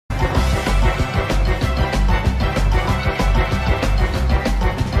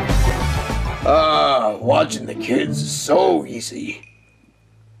watching the kids is so easy.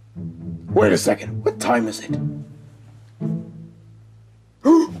 Wait a second, what time is it?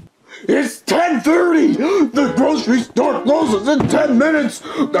 It's 10:30! The grocery store closes in 10 minutes!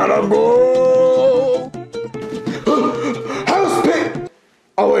 Gotta go! House people!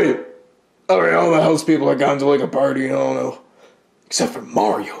 Oh wait. Alright, all the house people are gone to like a party, I don't know. Except for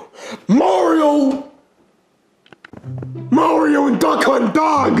Mario. Mario! Mario and Duck Hunt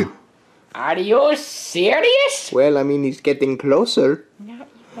Dog! Are you serious? Well, I mean, he's getting closer.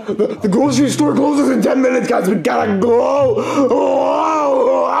 The grocery store closes in 10 minutes, guys. We gotta go.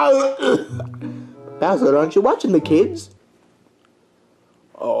 Bowser, aren't you watching the kids?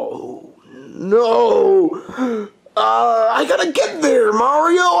 Oh, no. I gotta get there,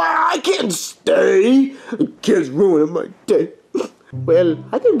 Mario. I can't stay. The kids ruining my day. Well,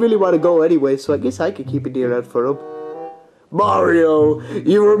 I didn't really want to go anyway, so I guess I could keep an ear out for him. Mario,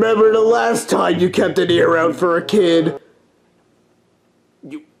 you remember the last time you kept an ear out for a kid?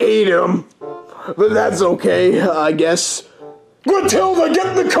 You ate him. But that's okay, I guess. Matilda, get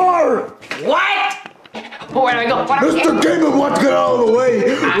in the car! What? Where do I go? Mr. Game, let's get out of the way.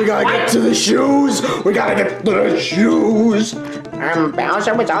 We gotta get to the shoes. We gotta get to the shoes.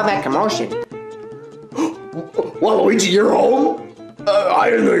 Bowser, what's all that commotion? Waluigi, you're home? I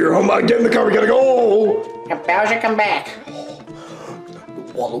didn't know you're home. Get in the car, we gotta go. Bowser, come back.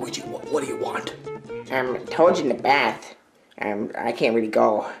 Waluigi, what do you want? Toad's in the bath. I can't really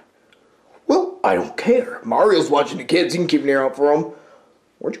go. Well, I don't care. Mario's watching the kids. He can keep an ear out for them.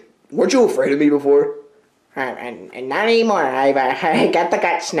 Weren't you afraid of me before? Not anymore. I got the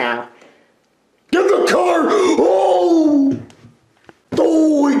guts now. Get the car! Oh!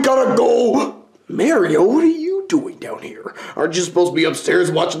 Oh, we gotta go! Mario, what are you doing down here? Aren't you supposed to be upstairs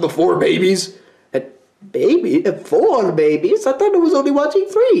watching the 4 babies? Four babies? I thought I was only watching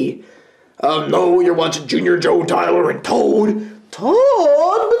 3. No, you're watching Junior, Joe, Tyler, and Toad.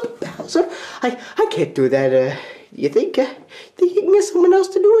 Toad? But Bowser, I can't do that. You think you can get someone else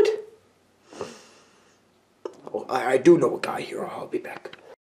to do it? Oh, I do know a guy here. I'll be back.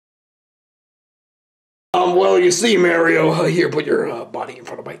 Well, you see, Mario, here, put your body in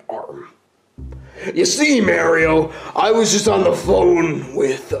front of my arm. You see, Mario, I was just on the phone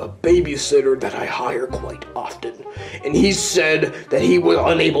with a babysitter that I hire quite often, and he said that he was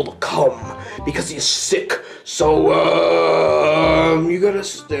unable to come because he's sick, so, you gotta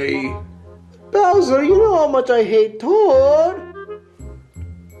stay. Bowser, you know how much I hate Toad.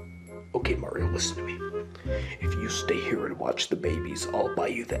 Okay, Mario, listen to me. If you stay here and watch the babies, I'll buy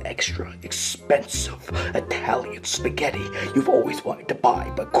you the extra expensive Italian spaghetti you've always wanted to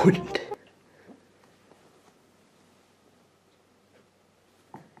buy but couldn't.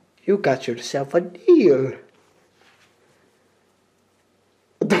 You got yourself a deal.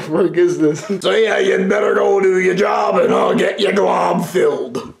 What the frick is this? So yeah, you'd better go do your job and I'll get your glob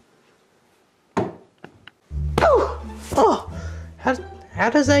filled. Oh, how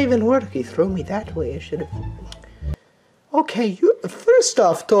does that even work? He threw me that way. I should have. Okay, first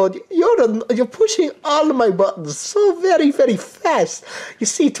off, Toad, you're pushing all of my buttons so very, very fast. You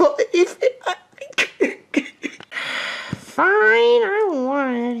see, Toad, Fine, I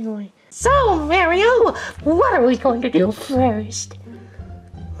want it anyway. So, Mario, what are we going to do first?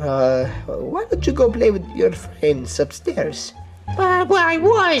 Why don't you go play with your friends upstairs? Well, I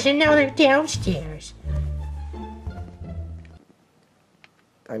was, and now they're downstairs.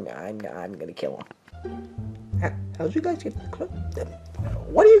 I'm gonna kill him. How'd you guys get close?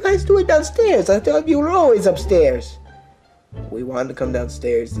 What are you guys doing downstairs? I thought you were always upstairs. We wanted to come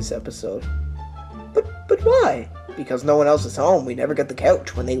downstairs this episode. But why? Because no one else is home. We never get the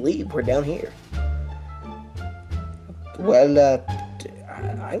couch. When they leave, we're down here. Well,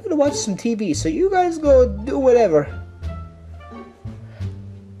 I'm gonna watch some TV, so you guys go do whatever.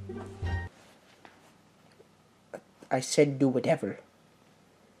 I said do whatever.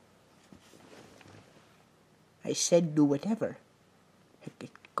 I said do whatever.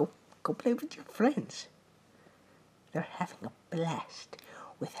 Go play with your friends. They're having a blast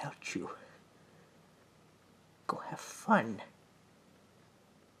without you. Go have fun.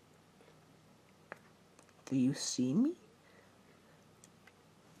 Do you see me?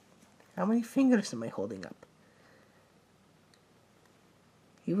 How many fingers am I holding up?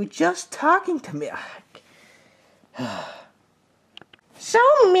 You were just talking to me. So,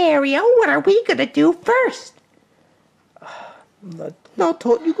 Mario, what are we going to do first? No,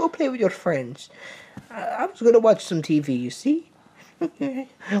 Toad, you go play with your friends. I was going to watch some TV, you see?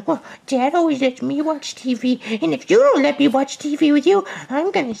 Well, Dad always lets me watch TV, and if you don't let me watch TV with you,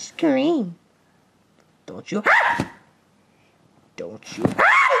 I'm gonna scream. Don't you? Don't you?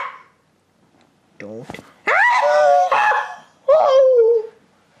 Don't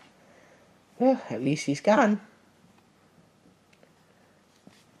Well, at least he's gone.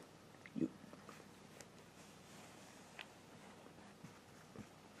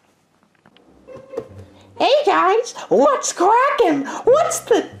 Hey guys, what's cracking? What's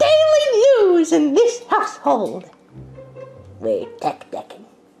the daily news in this household? We're tech decking.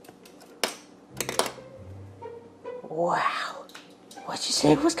 Wow. What'd you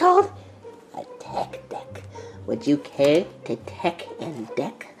say it was called? A tech deck. Would you care to tech and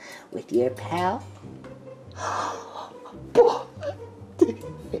deck with your pal? Boy,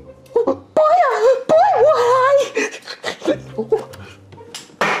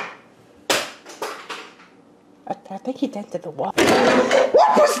 what I think he dented the wall.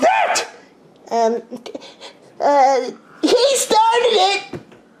 What was that? He started it!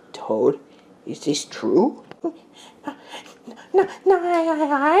 Toad, is this true? No,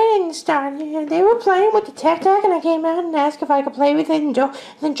 I didn't start it. They were playing with the tech deck, and I came out and asked if I could play with it, and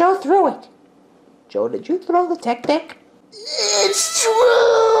then Joe threw it. Joe, did you throw the tech deck? It's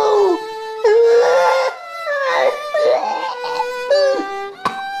true!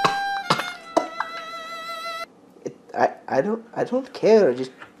 I don't care.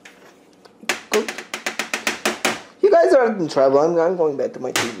 Just go. You guys are in trouble. I'm going back to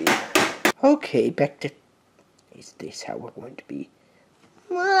my TV. Okay, back to. Is this how we're going to be?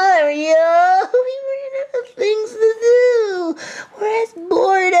 Mario, we ran out of things to do. We're as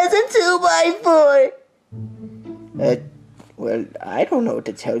bored as a 2x4. Well, I don't know what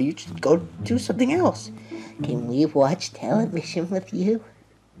to tell you. Just go do something else. Can we watch television with you?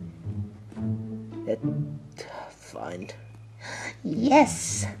 Fine.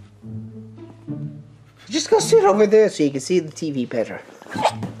 Yes. Just go sit over there so you can see the TV better.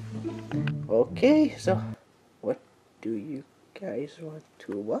 Okay, so what do you guys want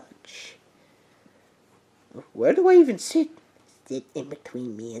to watch? Where do I even sit? Sit in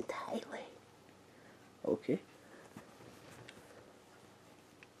between me and Tyler. Okay.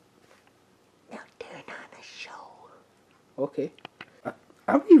 Now turn on a show. Okay.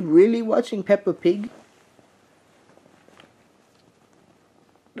 Are we really watching Peppa Pig?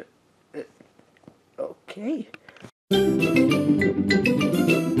 Okay. Dante!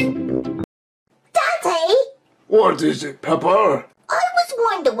 What is it, Peppa? I was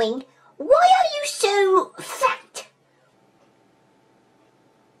wondering, why are you so fat?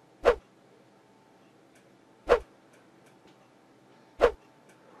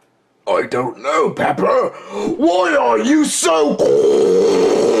 I don't know, Peppa. Why are you so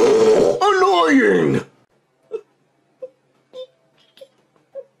annoying?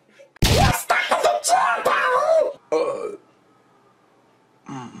 You're stuck in the chair, pal!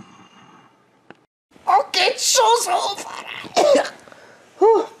 Okay, show's over.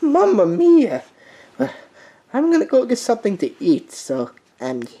 Oh, Mamma Mia. I'm gonna go get something to eat, so...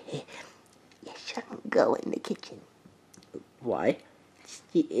 You shouldn't go in the kitchen. Why?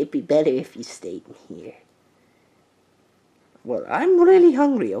 It'd be better if you stayed in here. Well, I'm really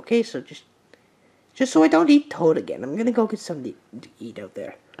hungry, okay? So just so I don't eat Toad again, I'm gonna go get something to eat out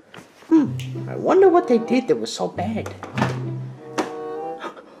there. I wonder what they did that was so bad.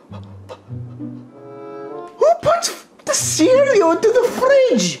 Who put the cereal into the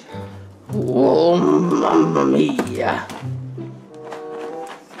fridge? Oh, Mamma Mia.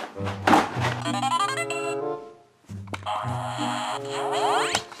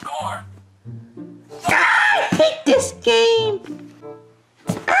 I hate this game.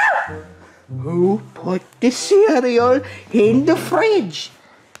 Who put the cereal in the fridge?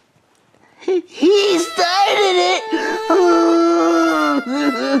 He started it!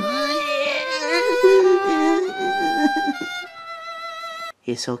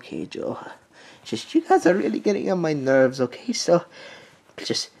 It's okay, Joe. Just you guys are really getting on my nerves, okay? So,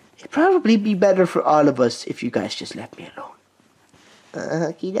 it'd probably be better for all of us if you guys just let me alone.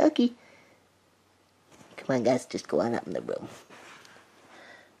 Okie dokie. Come on, guys, just go on up in the room.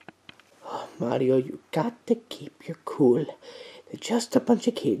 Oh, Mario, you got to keep your cool. They're just a bunch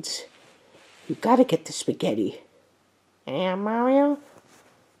of kids. You gotta get the spaghetti. Yeah, Mario?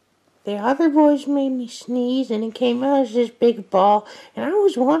 The other boys made me sneeze, and it came out as this big ball, and I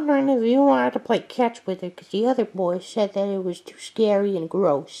was wondering if you wanted to play catch with it, because the other boys said that it was too scary and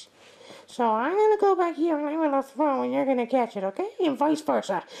gross. So I'm going to go back here, and I'm going to throw, and you're going to catch it, okay? And vice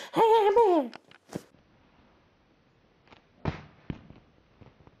versa. Hey, man!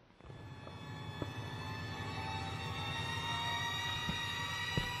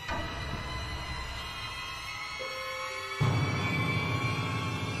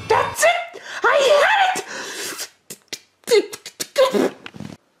 That's it! I had it!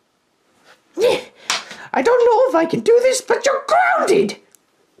 I don't know if I can do this, but you're grounded!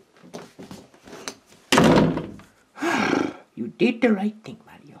 did the right thing,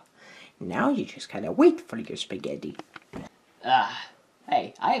 Mario. Now you just gotta wait for your spaghetti.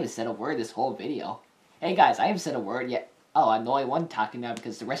 Hey, I haven't said a word this whole video. Hey guys, I haven't said a word yet. Oh, I'm the only one talking now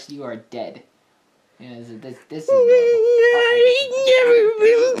because the rest of you are dead. Yeah, this is... I've never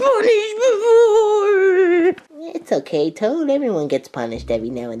been punished before. It's okay, Toad. Everyone gets punished every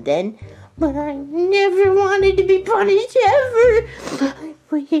now and then. But I never wanted to be punished ever. I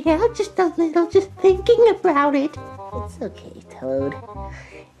freaked out just a little just thinking about it. It's okay, Toad.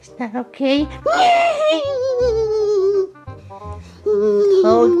 It's not okay.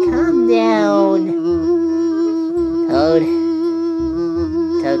 Toad, calm down. Toad,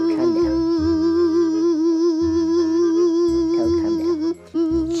 calm down. Toad, calm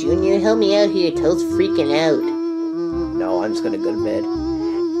down. Junior, help me out here. Toad's freaking out. No, I'm just gonna go to bed.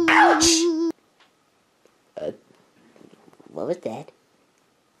 Ouch! What was that?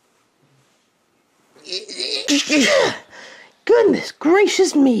 Goodness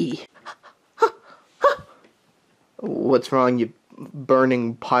gracious me! What's wrong, you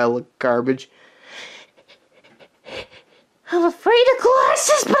burning pile of garbage? I'm afraid of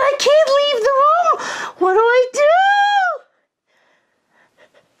glasses, but I can't leave the room. What do I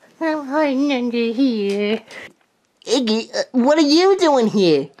do? I'm hiding under here. Iggy, what are you doing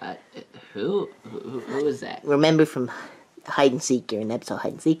here? Who is that? Remember from Hide and Seek, you're in episode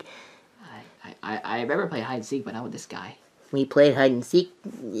Hide and Seek. I remember playing hide and seek, but not with this guy. We played Hide and Seek.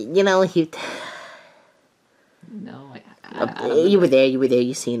 You know, he... No, you were there,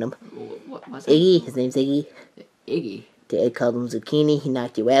 you seen him. What was it? Iggy, his name's Iggy. Iggy? Dad called him Zucchini, he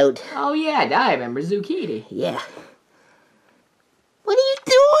knocked you out. Oh yeah, now I remember Zucchini. Yeah. What are you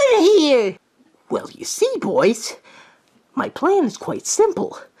doing here? Well, you see, boys, my plan is quite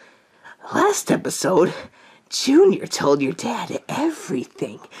simple. Last episode, Junior told your dad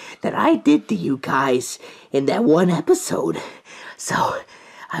everything that I did to you guys in that one episode. So,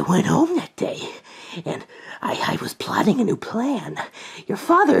 I went home that day, and I was plotting a new plan. Your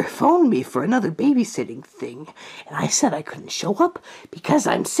father phoned me for another babysitting thing, and I said I couldn't show up because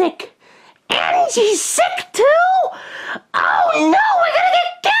I'm sick. And he's sick too? Oh no, we're gonna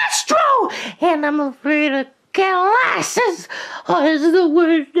get gastro! And I'm afraid of glasses. Oh, it's the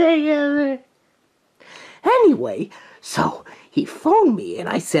worst day ever. Anyway, so he phoned me and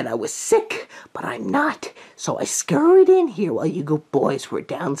I said I was sick, but I'm not. So I scurried in here while you boys were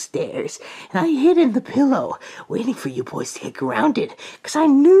downstairs, and I hid in the pillow, waiting for you boys to get grounded, because I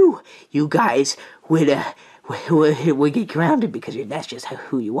knew you guys would get grounded because that's just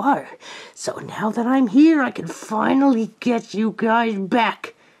who you are. So now that I'm here, I can finally get you guys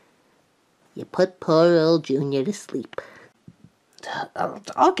back. You put poor old Junior to sleep.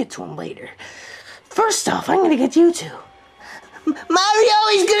 I'll get to him later. First off, I'm gonna get you two. Mario,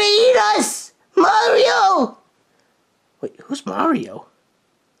 he's gonna eat us! Mario! Wait, who's Mario?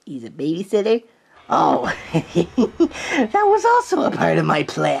 He's a babysitter. Oh, that was also a part of my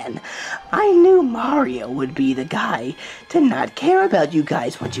plan. I knew Mario would be the guy to not care about you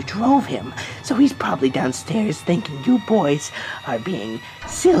guys once you drove him. So he's probably downstairs thinking you boys are being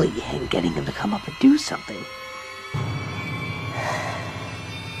silly and getting him to come up and do something.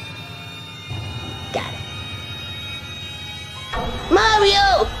 Got it.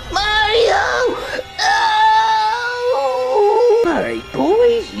 Mario! Mario! Oh! Alright,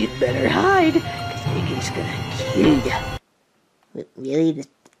 boys, you'd better hide, because Iggy's gonna kill you. Really?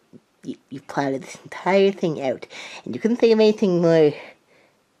 You plotted this entire thing out, and you couldn't think of anything more,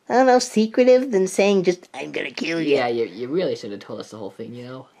 I don't know, secretive than saying just, I'm gonna kill you. Yeah, you really should have told us the whole thing, you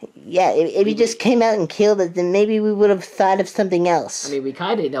know? Yeah, if you just came out and killed us, then maybe we would have thought of something else. I mean, we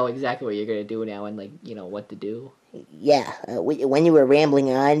kind of know exactly what you're going to do now and, like, you know, what to do. Yeah, when you were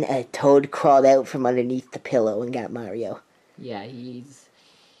rambling on, Toad crawled out from underneath the pillow and got Mario. Yeah, he's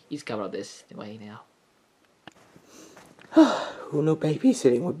covered up this way now. Who knew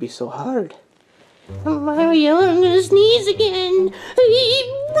babysitting would be so hard? Mario, I'm gonna sneeze again.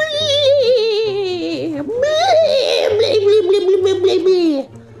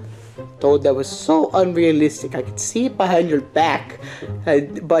 Toad, that was so unrealistic. I could see it behind your back. But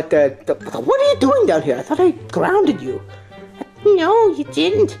what are you doing down here? I thought I grounded you. No, you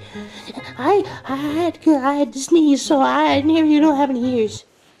didn't. I had to sneeze, so I near you don't have any ears.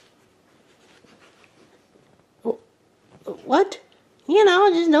 What? You know,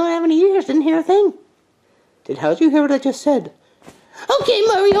 I just don't have any ears. Didn't hear a thing. Then how'd you hear what I just said? Okay,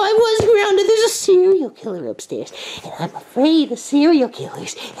 Mario, I was grounded. There's a serial killer upstairs, and I'm afraid of serial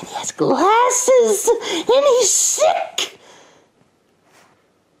killers. And he has glasses, and he's sick.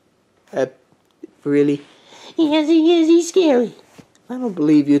 Really? Yes, he is. He's scary. I don't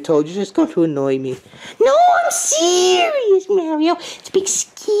believe you, Toad. You're just going to annoy me. No, I'm serious, Mario. It's a big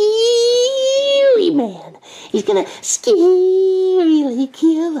scary man. He's gonna scarily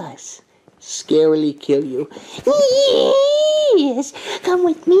kill us. Scarily kill you. Yes, come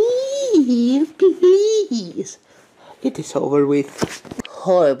with me, please. Get this over with.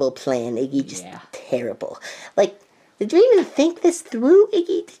 Horrible plan, Iggy. Just Yeah. terrible. Like, did you even think this through,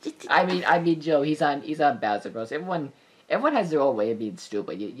 Iggy? I mean, Joe, he's on Bowser Bros. Everyone has their own way of being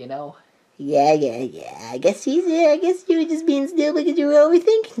stupid, you know? Yeah. I guess you were just being stupid because you were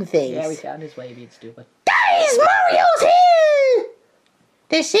overthinking things. Yeah, we found his way of being stupid. Guys, Mario's here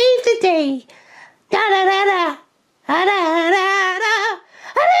to save the day. Da da da da. Da da da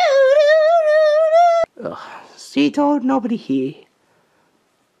da. See, Toad, nobody here.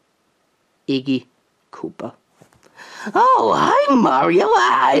 Iggy, Koopa. Oh, hi, Mario.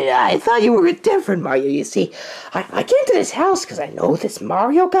 I thought you were a different Mario. You see, I came to this house because I know this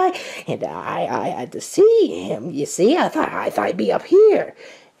Mario guy, and I had to see him. You see, I thought he'd be up here,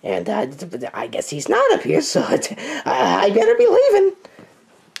 and I guess he's not up here, so I better be leaving.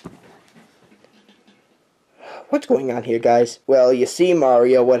 What's going on here, guys? Well, you see,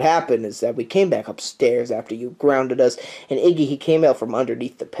 Mario, what happened is that we came back upstairs after you grounded us, and Iggy, he came out from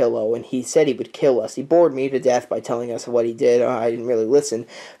underneath the pillow, and he said he would kill us. He bored me to death by telling us what he did. I didn't really listen,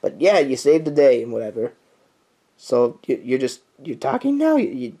 but yeah, you saved the day and whatever. So, you're talking now?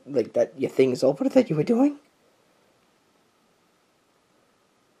 You like, that your thing's over that you were doing?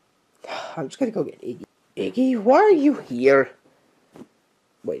 I'm just gonna go get Iggy. Iggy, why are you here?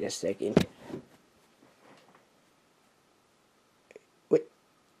 Wait a second.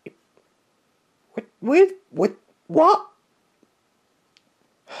 What?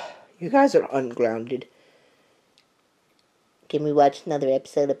 You guys are ungrounded. Can we watch another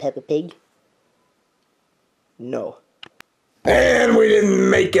episode of Peppa Pig? No. And we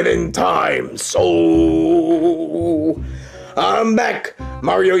didn't make it in time, so I'm back.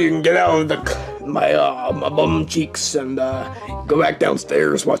 Mario, you can get out of my bum cheeks and go back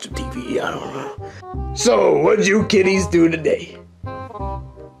downstairs, watch some TV. I don't know. So, what'd you kiddies do today?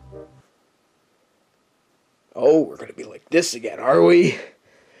 Oh, we're gonna be like this again, are we?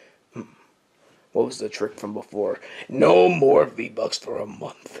 What was the trick from before? No more V-Bucks for a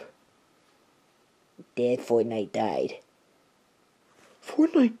month. Dad, Fortnite died.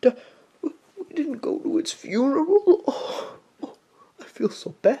 Fortnite, we didn't go to its funeral. Oh, I feel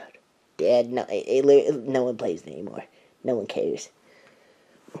so bad. Dad, no one plays it anymore. No one cares.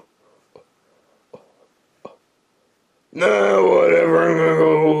 Nah,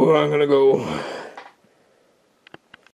 whatever. I'm gonna go.